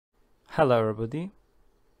Hello everybody.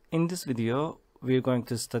 In this video, we are going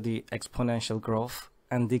to study exponential growth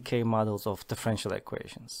and decay models of differential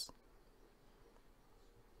equations.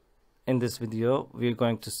 In this video, we are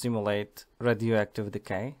going to simulate radioactive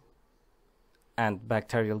decay and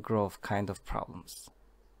bacterial growth kind of problems.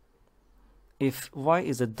 If y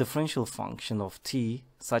is a differential function of t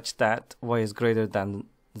such that y is greater than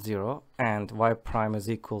 0 and y prime is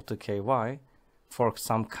equal to ky for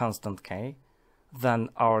some constant k, then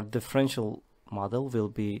our differential model will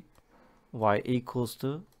be y equals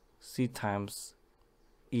to c times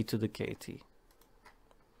e to the kt,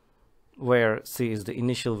 where c is the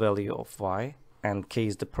initial value of y and k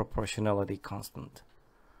is the proportionality constant.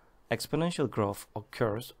 Exponential growth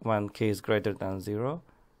occurs when k is greater than 0,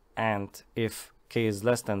 and if k is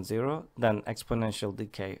less than 0, then exponential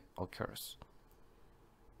decay occurs.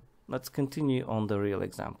 Let's continue on the real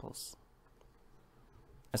examples.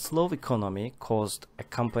 A slow economy caused a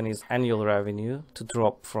company's annual revenue to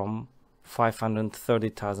drop from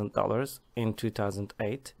 $530,000 in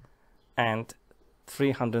 2008 and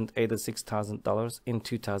 $386,000 in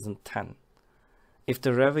 2010. If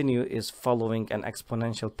the revenue is following an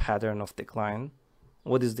exponential pattern of decline,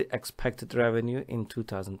 what is the expected revenue in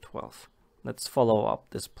 2012? Let's follow up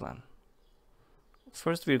this plan.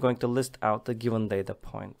 First, we're going to list out the given data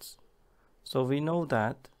points. So we know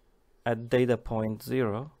that at data point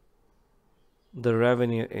 0, the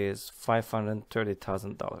revenue is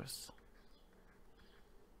 $530,000.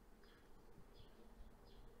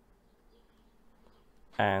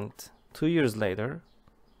 And 2 years later,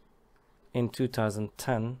 in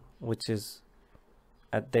 2010, which is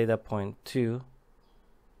at data point 2,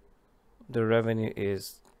 the revenue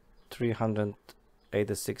is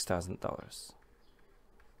 $386,000.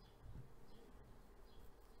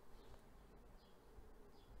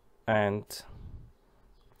 And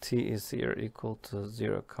t is here equal to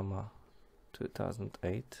 0,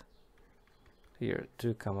 2008, here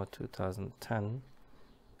 2, 2010,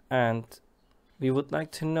 and we would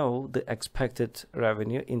like to know the expected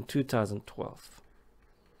revenue in 2012.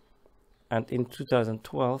 And in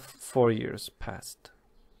 2012, 4 years passed.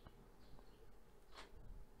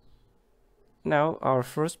 Now our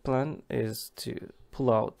first plan is to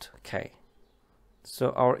pull out k.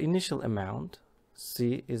 So our initial amount,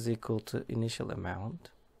 C, is equal to initial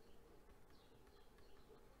amount,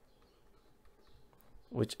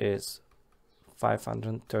 which is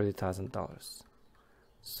 $530,000.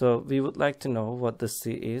 So we would like to know what the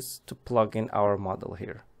C is to plug in our model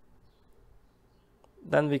here.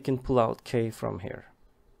 Then we can pull out K from here.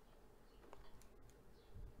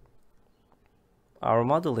 Our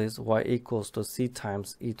model is y equals to C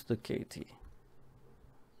times e to the kt.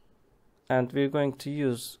 And we're going to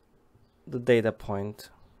use the data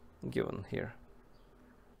point given here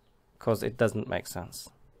because it doesn't make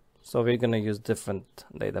sense. So we're going to use different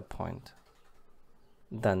data point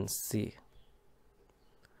than C.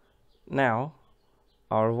 Now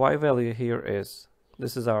our y value here is,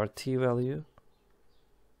 this is our t value,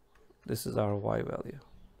 this is our y value.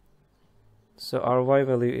 So our y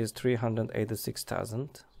value is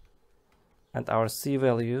 386,000 and our C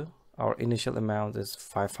value, our initial amount, is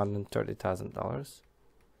 $530,000.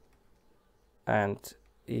 And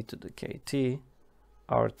e to the kt,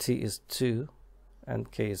 our t is 2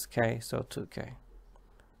 and k is k, so 2k.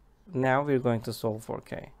 Now we're going to solve for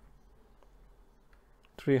k.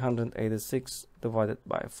 386 divided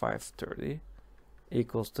by 530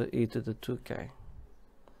 equals to e to the 2k.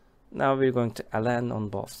 Now we're going to ln on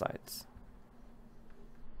both sides.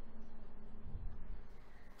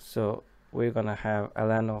 So we're going to have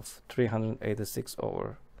ln of 386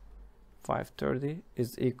 over 530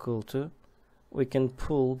 is equal to, we can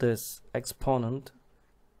pull this exponent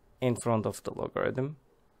in front of the logarithm.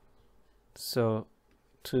 So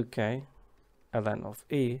 2k ln of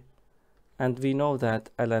e, and we know that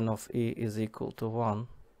ln of e is equal to 1.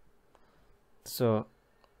 So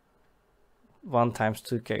 1 times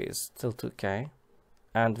 2k is still 2k.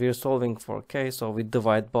 And we're solving for k, so we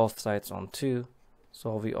divide both sides on 2.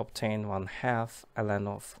 So we obtain 1/2 ln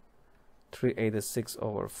of 386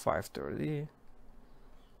 over 530.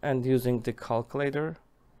 And using the calculator,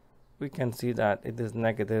 we can see that it is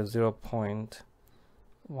negative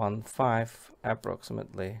 0.15,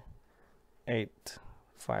 approximately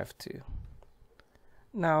 852.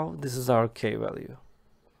 Now this is our k value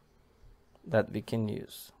that we can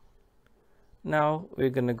use. Now we're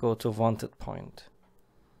going to go to wanted point.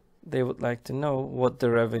 They would like to know what the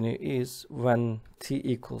revenue is when t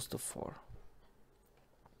equals to 4.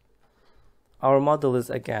 Our model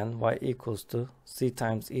is again y equals to c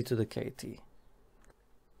times e to the kt.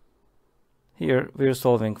 Here we are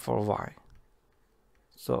solving for y.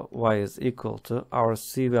 So y is equal to, our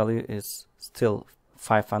C value is still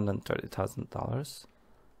 $530,000.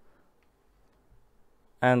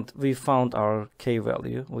 And we found our K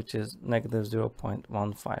value, which is negative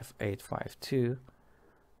 0.15852.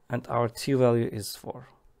 And our T value is 4.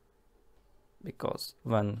 Because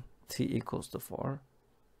when T equals to 4,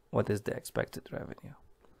 what is the expected revenue?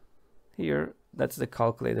 Here, that's the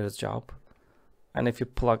calculator's job. And if you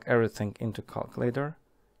plug everything into calculator,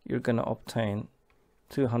 you're going to obtain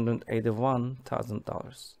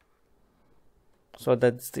 $281,000. So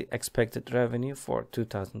that's the expected revenue for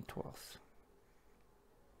 2012.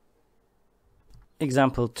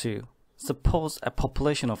 Example 2. Suppose a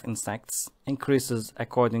population of insects increases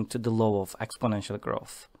according to the law of exponential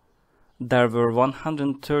growth. There were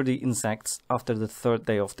 130 insects after the 3rd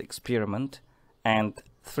day of the experiment and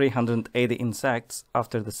 380 insects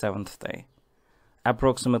after the 7th day.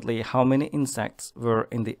 Approximately how many insects were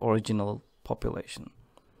in the original population?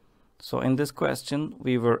 So in this question,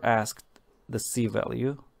 we were asked the C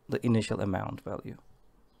value, the initial amount value.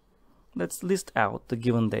 Let's list out the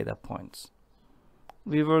given data points.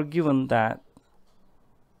 We were given that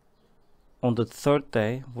on the 3rd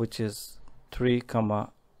day, which is 3,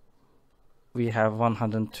 we have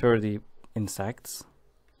 130 insects,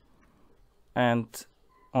 and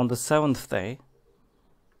on the 7th day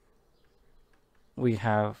we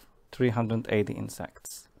have 380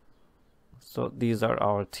 insects. So these are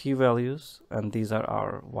our T values and these are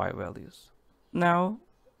our Y values. Now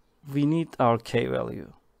we need our K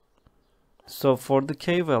value. So for the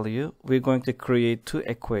K value, we're going to create 2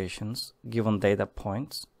 equations given data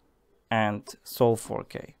points and solve for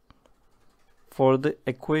K. For the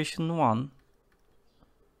equation 1,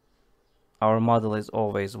 our model is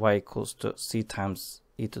always y equals to c times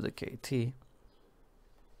e to the kt.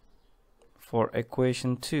 For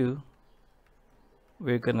equation 2,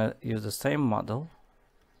 we're gonna use the same model.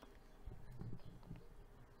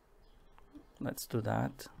 Let's do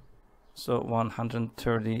that. So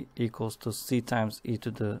 130 equals to c times e to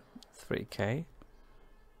the 3k,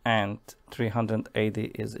 and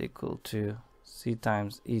 380 is equal to c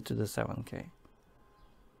times e to the 7k.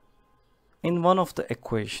 In one of the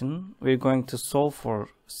equation, we're going to solve for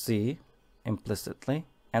c implicitly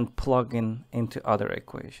and plug in into other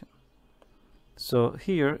equation. So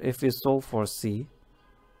here, if we solve for c,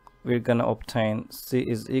 we're gonna obtain c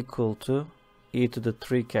is equal to e to the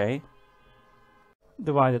 3k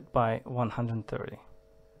divided by 130.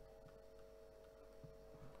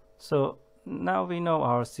 So now we know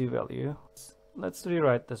our c value. Let's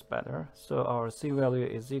rewrite this better. So our c value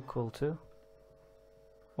is equal to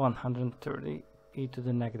 130 e to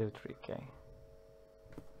the negative 3k.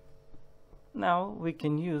 Now we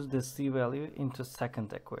can use this c value into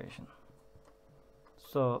second equation.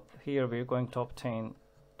 So here we're going to obtain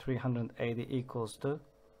 380 equals to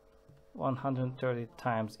 130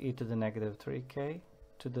 times e to the negative 3k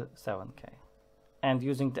to the 7k. And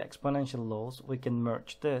using the exponential laws, we can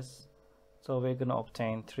merge this. So we're going to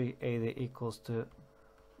obtain 380 equals to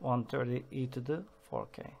 130 e to the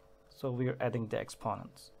 4k. So we're adding the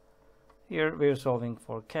exponents. Here we're solving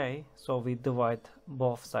for k, so we divide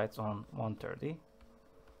both sides on 130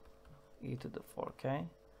 e to the 4k.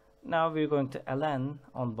 Now we're going to ln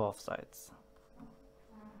on both sides.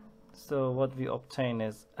 So what we obtain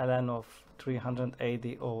is ln of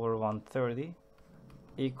 380 over 130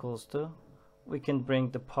 equals to, we can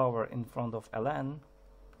bring the power in front of ln,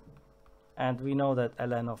 and we know that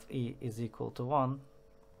ln of e is equal to 1,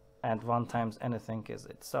 and 1 times anything is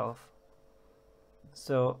itself.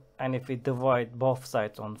 So, and if we divide both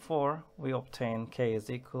sides on 4, we obtain k is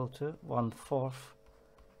equal to 1/4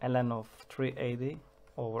 ln of 380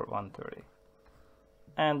 over 130.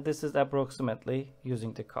 And this is approximately,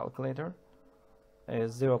 using the calculator,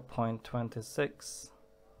 is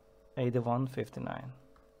 0.268159.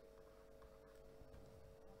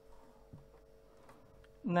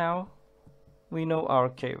 Now we know our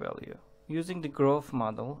k value. Using the growth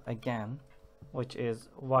model again, which is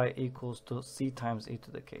y equals to c times e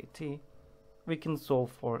to the kt, we can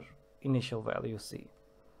solve for initial value c.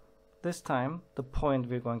 This time the point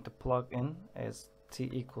we're going to plug in is t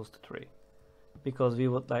equals to 3, because we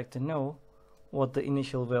would like to know what the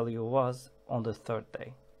initial value was on the 3rd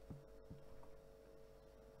day.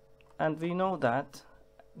 And we know that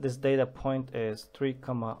this data point is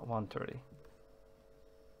 3,130.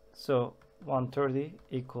 So 130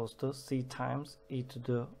 equals to c times e to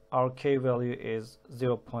the, our k value is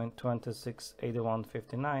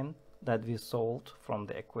 0.268159 that we solved from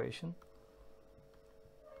the equation,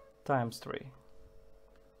 times 3.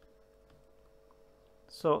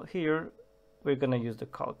 So here we're going to use the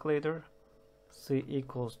calculator. C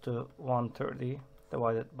equals to 130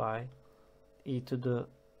 divided by e to the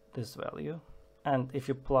this value. And if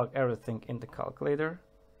you plug everything in the calculator,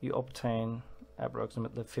 you obtain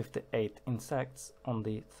approximately 58 insects on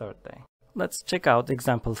the third day. Let's check out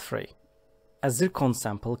example 3. A zircon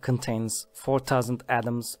sample contains 4000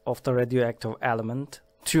 atoms of the radioactive element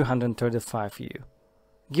 235U.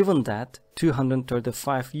 Given that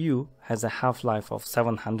 235U has a half-life of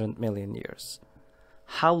 700 million years,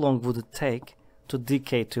 how long would it take to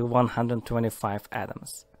decay to 125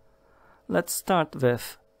 atoms? Let's start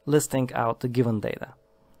with listing out the given data.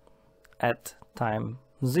 At time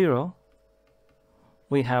 0,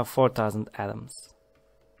 we have 4000 atoms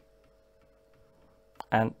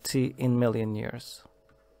and T in million years.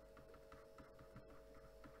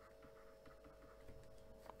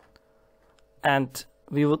 And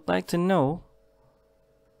we would like to know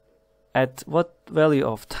at what value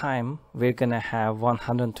of time we're gonna have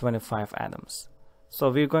 125 atoms. So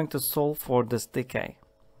we're going to solve for this decay.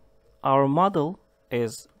 Our model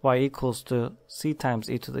is y equals to c times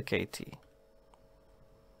e to the kt.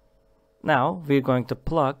 Now we're going to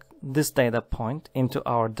plug this data point into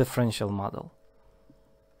our differential model.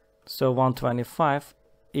 So 125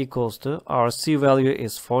 equals to, our c value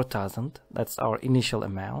is 4000, that's our initial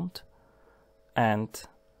amount, and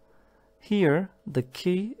here the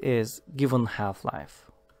key is given half-life.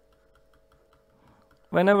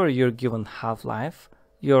 Whenever you're given half-life,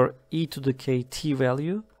 your e to the kt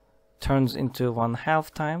value turns into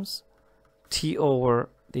 1/2 times t over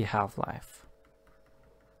the half-life.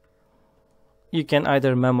 You can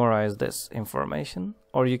either memorize this information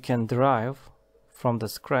or you can derive from the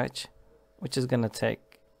scratch, which is going to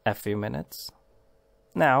take a few minutes.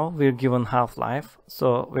 Now we're given half-life,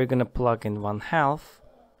 so we're going to plug in 1/2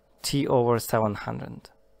 t over 700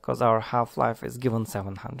 because our half-life is given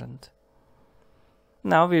 700.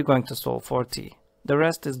 Now we're going to solve for t. The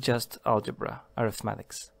rest is just algebra,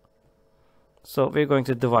 arithmetics. So we're going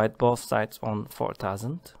to divide both sides on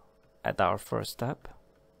 4000 at our first step.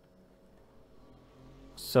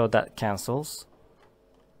 So that cancels.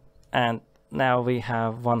 And now we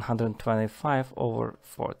have 125 over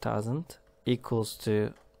 4000 equals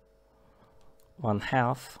to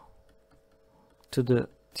 1/2 to the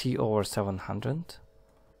t over 700.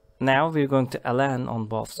 Now we're going to ln on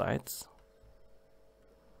both sides.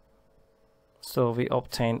 So we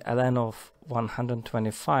obtain ln of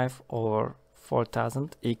 125 over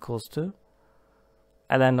 4000 equals to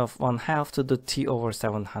ln of 1/2 to the t over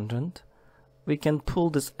 700. We can pull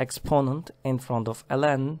this exponent in front of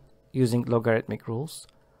ln using logarithmic rules.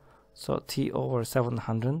 So t over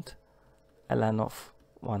 700 ln of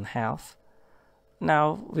 1/2.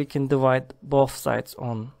 Now we can divide both sides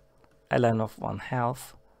on ln of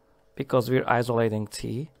 1/2 because we're isolating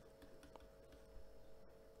t.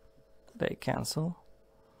 They cancel.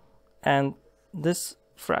 And this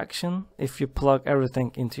fraction, if you plug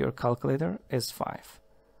everything into your calculator, is 5.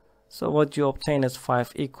 So what you obtain is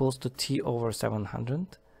 5 equals to t over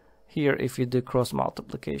 700. Here, if you do cross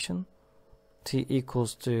multiplication, t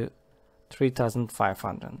equals to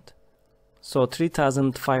 3500. So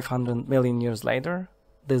 3500 million years later,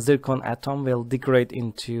 the zircon atom will degrade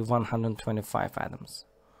into 125 atoms.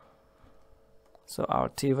 So our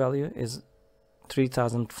t value is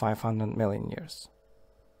 3500 million years.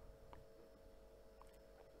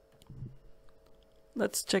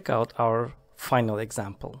 Let's check out our final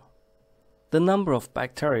example. The number of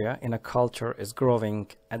bacteria in a culture is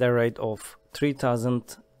growing at a rate of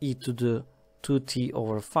 3000 e to the 2t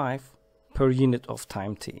over 5 per unit of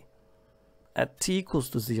time t. At t equals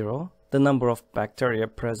to 0, the number of bacteria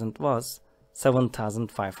present was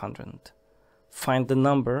 7500. Find the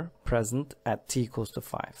number present at t equals to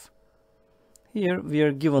 5. Here we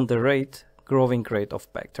are given the rate, growing rate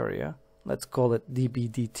of bacteria. Let's call it dB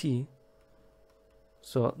dt.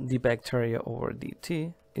 So the bacteria over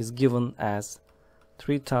dt is given as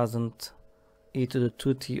 3000 e to the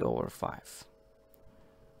 2t over 5.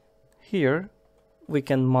 Here we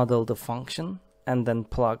can model the function and then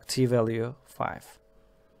plug t value 5.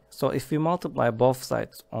 So if we multiply both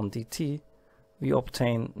sides on dt, we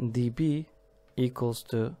obtain dB equals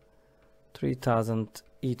to 3000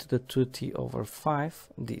 e to the 2t over 5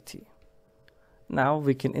 dt. Now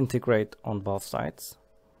we can integrate on both sides.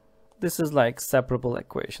 This is like separable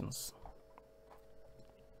equations.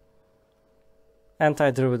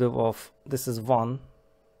 Antiderivative of this is 1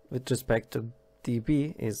 with respect to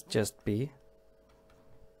dB is just b.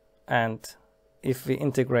 And if we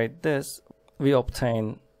integrate this, we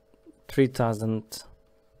obtain 3000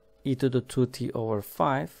 e to the 2t over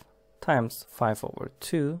 5 times 5 over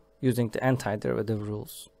 2 using the antiderivative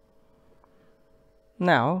rules.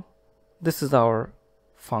 Now, this is our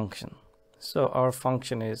function. So our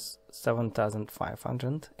function is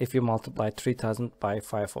 7500. If you multiply 3000 by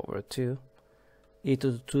 5 over 2, e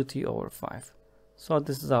to the 2t over 5. So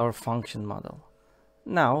this is our function model.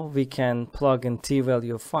 Now we can plug in t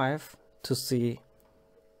value of 5 to see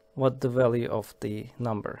what the value of the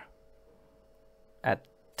number at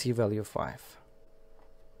t value 5.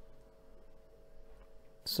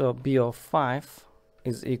 So b of 5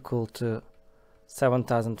 is equal to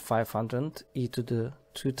 7500 e to the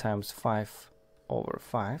 2 times 5 over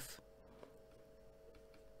 5.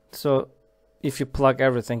 So if you plug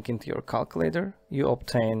everything into your calculator, you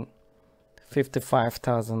obtain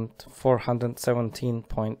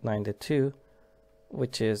 55,417.92,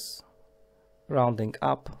 which is, rounding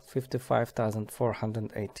up,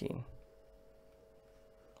 55,418.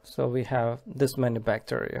 So we have this many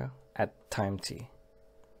bacteria at time t.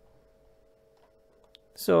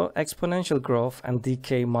 So exponential growth and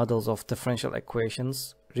decay models of differential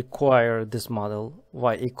equations require this model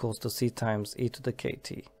y equals to c times e to the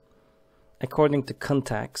kt. According to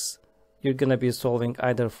context, you're going to be solving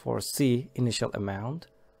either for c, initial amount,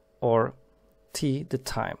 or t, the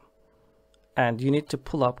time. And you need to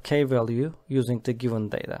pull up k value using the given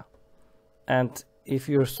data. And if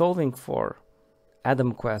you're solving for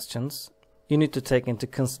atom questions, you need to take into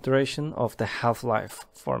consideration of the half-life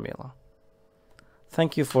formula.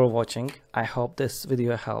 Thank you for watching. I hope this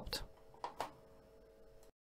video helped.